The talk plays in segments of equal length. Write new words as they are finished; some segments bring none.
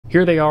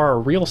Here they are, a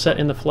real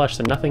set in the flesh,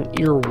 the Nothing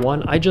Ear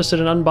 1. I just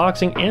did an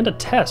unboxing and a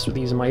test with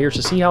these in my ears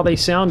to see how they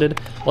sounded.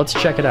 Let's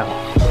check it out.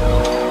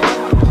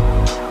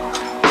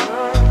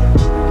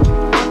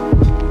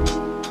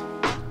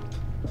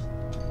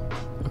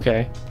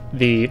 Okay,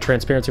 the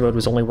transparency mode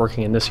was only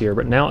working in this ear,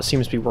 but now it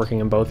seems to be working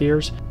in both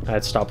ears.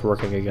 It stopped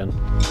working again.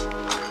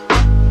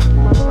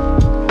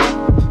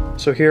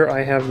 So here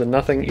I have the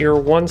Nothing Ear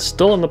 1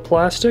 still in the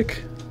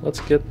plastic. Let's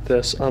get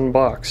this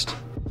unboxed.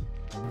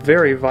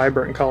 Very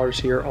vibrant colors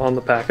here on the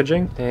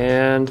packaging,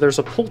 and there's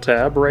a pull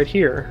tab right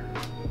here.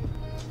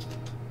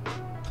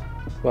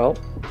 Well,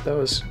 that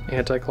was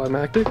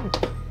anticlimactic.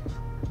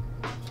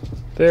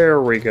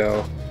 There we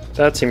go.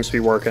 That seems to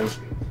be working.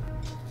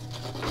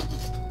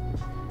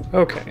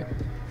 Okay.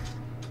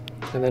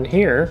 And then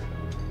here,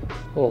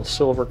 a little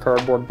silver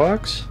cardboard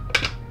box,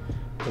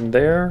 and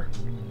there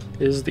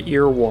is the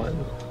Ear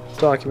 1.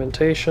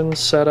 Documentation,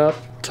 setup,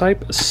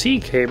 Type-C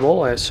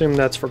cable, I assume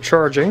that's for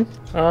charging.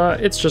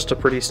 It's just a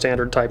pretty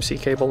standard Type-C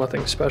cable,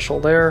 nothing special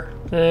there.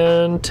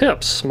 And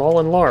tips, small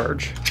and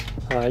large.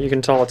 You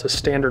can tell it's a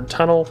standard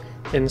tunnel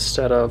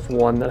instead of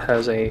one that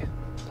has a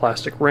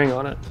plastic ring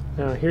on it.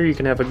 Now here you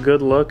can have a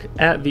good look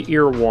at the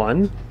Ear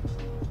 1.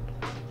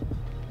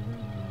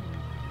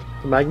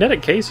 The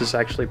magnetic case is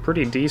actually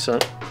pretty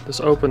decent.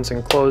 This opens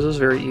and closes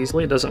very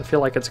easily. It doesn't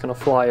feel like it's going to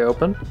fly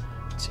open.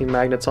 See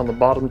magnets on the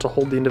bottom to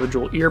hold the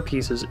individual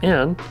earpieces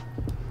in.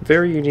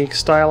 Very unique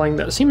styling.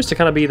 That seems to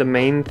kind of be the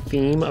main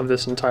theme of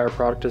this entire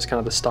product, is kind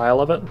of the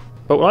style of it.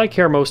 But what I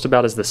care most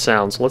about is the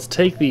sound. So let's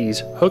take these,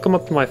 hook them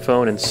up to my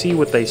phone, and see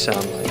what they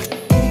sound like.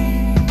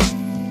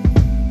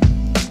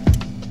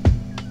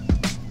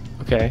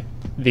 Okay,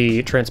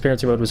 the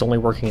transparency mode was only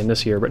working in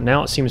this ear, but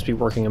now it seems to be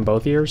working in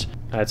both ears.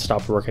 It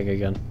stopped working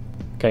again.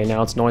 Okay,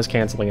 now it's noise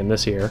canceling in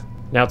this ear.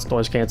 Now it's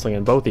noise canceling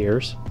in both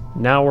ears.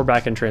 Now we're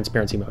back in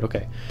transparency mode.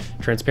 Okay,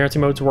 transparency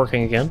mode's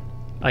working again.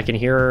 I can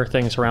hear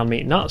things around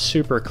me, not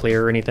super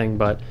clear or anything,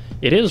 but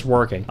it is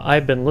working.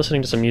 I've been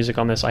listening to some music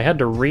on this. I had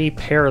to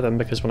re-pair them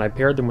because when I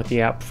paired them with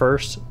the app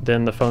first,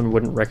 then the phone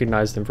wouldn't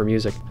recognize them for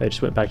music. I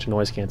just went back to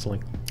noise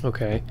canceling.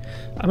 Okay,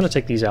 I'm gonna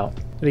take these out.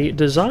 The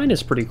design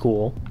is pretty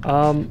cool.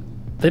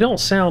 They don't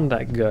sound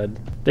that good.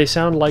 They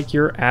sound like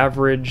your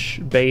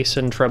average bass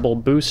and treble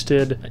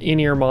boosted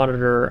in-ear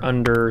monitor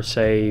under,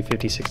 say,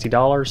 $50,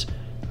 $60.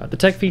 The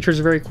tech features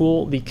are very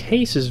cool. The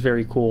case is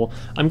very cool.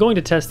 I'm going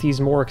to test these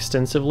more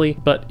extensively,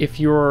 but if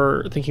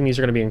you're thinking these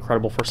are going to be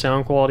incredible for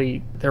sound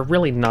quality, they're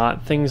really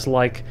not. Things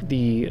like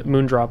the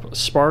Moondrop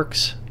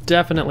Sparks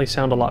definitely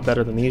sound a lot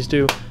better than these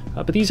do.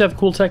 But these have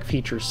cool tech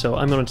features, so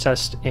I'm going to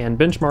test and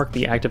benchmark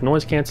the active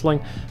noise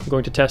canceling. I'm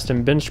going to test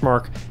and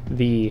benchmark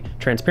the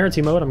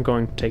transparency mode. I'm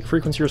going to take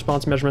frequency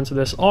response measurements of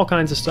this, all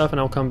kinds of stuff, and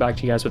I'll come back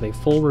to you guys with a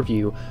full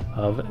review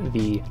of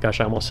the,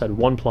 gosh, I almost said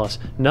OnePlus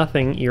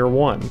Nothing Ear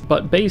 1.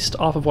 But based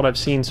off of what I've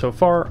seen so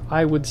far,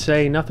 I would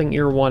say Nothing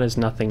Ear 1 is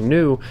nothing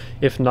new,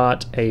 if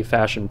not a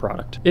fashion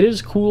product. It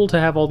is cool to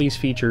have all these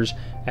features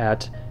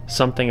at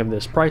something of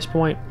this price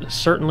point.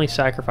 Certainly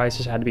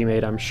sacrifices had to be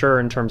made, I'm sure,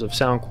 in terms of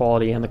sound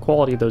quality and the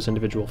quality of those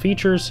individual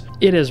features.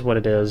 It is what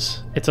it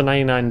is. It's a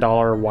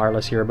 $99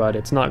 wireless earbud.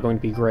 It's not going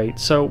to be great,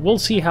 so we'll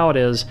see how it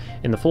is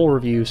in the full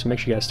review, so make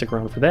sure you guys stick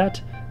around for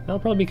that. That'll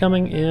probably be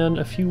coming in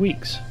a few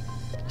weeks.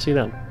 See you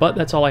then. But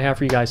that's all I have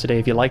for you guys today.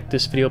 If you liked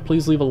this video,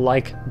 please leave a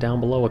like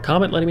down below, a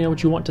comment letting me know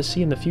what you want to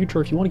see in the future.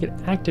 If you want to get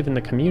active in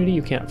the community,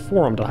 you can at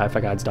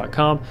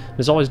forum.hifiguides.com. And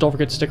as always, don't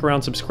forget to stick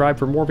around, subscribe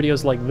for more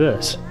videos like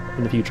this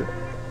in the future.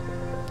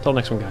 Till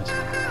next one,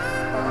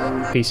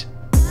 guys. Peace.